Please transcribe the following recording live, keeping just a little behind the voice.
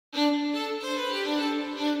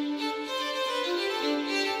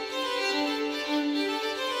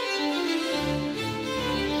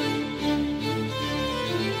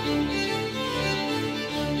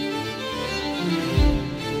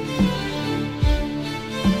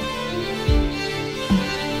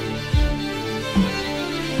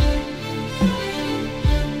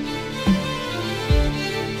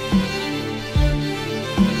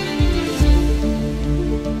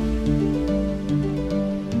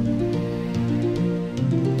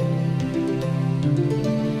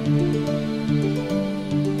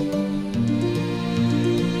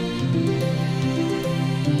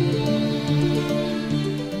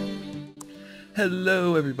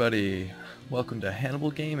Hello everybody! Welcome to Hannibal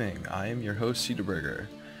Gaming. I am your host Cedarburger,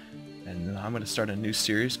 and I'm going to start a new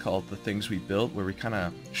series called The Things We Built, where we kind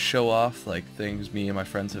of show off like things me and my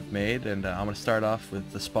friends have made, and I'm going to start off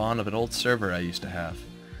with the spawn of an old server I used to have.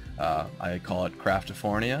 I call it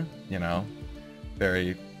Craftifornia, you know,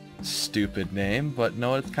 very stupid name, but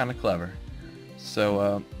no, it's kind of clever.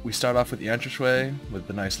 So we start off with the entranceway with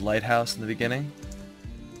the nice lighthouse in the beginning.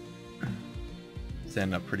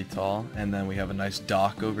 Standing up pretty tall, and then we have a nice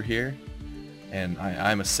dock over here, and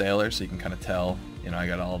I'm a sailor, so you can kind of tell, you know, I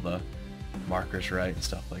got all the markers right and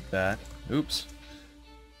stuff like that. Oops.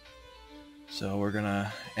 So we're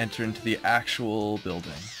gonna enter into the actual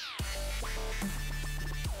building.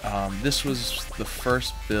 This was the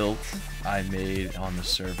first build I made on the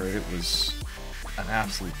server. It was an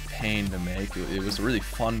absolute pain to make. It was a really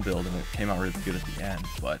fun build, and it came out really good at the end,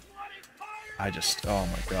 but oh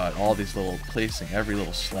my god, all these little placing, every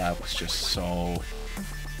little slab was just so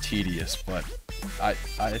tedious, but I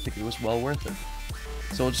think it was well worth it.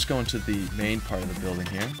 So we'll just go into the main part of the building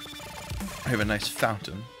here. I have a nice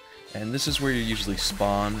fountain, and this is where you usually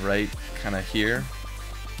spawn, right, kind of here.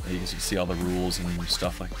 You can see all the rules and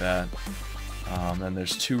stuff like that. Then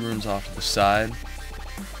there's two rooms off to the side.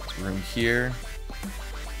 There's a room here,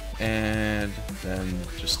 and then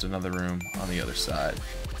just another room on the other side.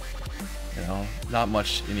 You know, not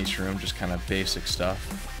much in each room, just kind of basic stuff.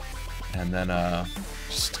 And then,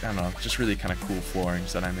 just, I don't know, just really kind of cool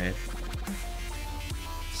floorings that I made.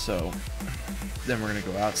 So, then we're going to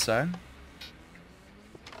go outside.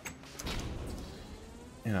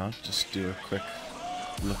 You know, just do a quick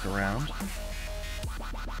look around.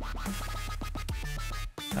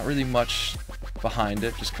 Not really much behind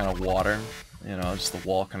it, just kind of water. You know, just the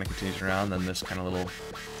wall kind of continues around, then this kind of little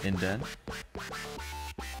indent.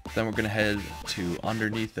 Then we're gonna head to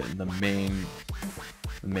underneath it in the main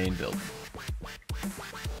building.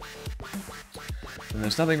 And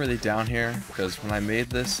there's nothing really down here, because when I made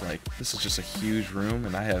this, like, this is just a huge room,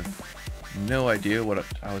 and I have no idea what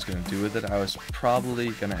I was gonna do with it. I was probably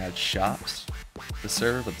gonna add shops to the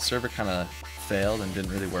server, but the server kind of failed and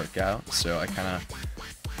didn't really work out, so I kind of,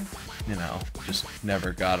 you know, just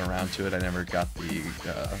never got around to it. I never got the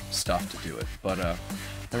stuff to do it. But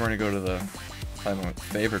then we're gonna go to the probably my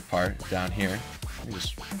favorite part down here. Let me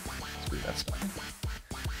just screw that stuff.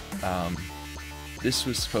 This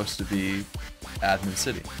was supposed to be Admin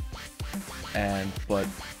City, but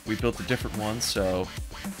we built a different one, so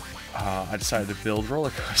I decided to build roller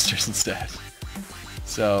coasters instead.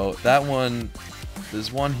 So that one,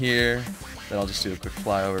 there's one here that I'll just do a quick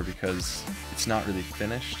flyover because it's not really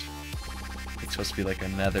finished. It's supposed to be like a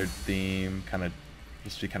nether theme,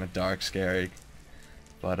 supposed to be kind of dark, scary.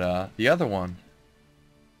 But the other one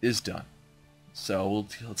is done. So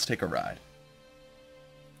let's take a ride.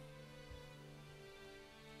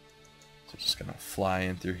 So just gonna fly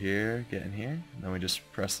in through here, get in here, and then we just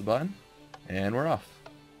press the button, and we're off.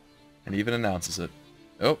 And even announces it.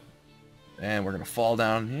 Oh, and we're gonna fall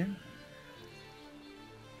down here.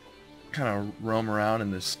 Kind of roam around in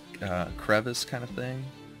this crevice kind of thing.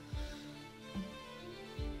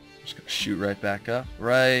 Just gonna shoot right back up,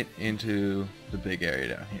 right into the big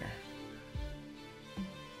area down here.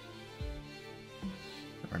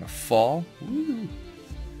 We're gonna fall. Woo.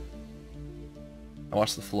 I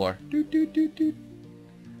watch the floor. Doot, doot, doot, doot.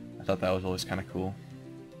 I thought that was always kind of cool.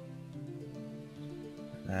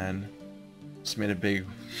 And just made a big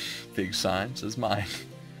sign, says mine,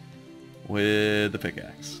 with the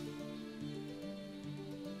pickaxe.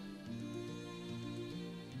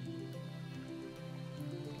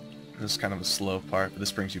 This is kind of a slow part, but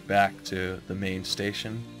this brings you back to the main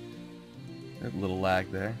station. A little lag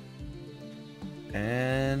there.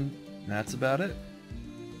 And that's about it.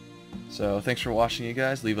 So thanks for watching, you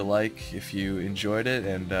guys. Leave a like if you enjoyed it,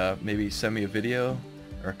 and maybe send me a video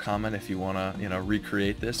or a comment if you want to, you know,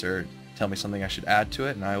 recreate this, or tell me something I should add to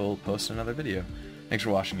it, and I will post another video. Thanks for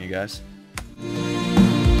watching, you guys.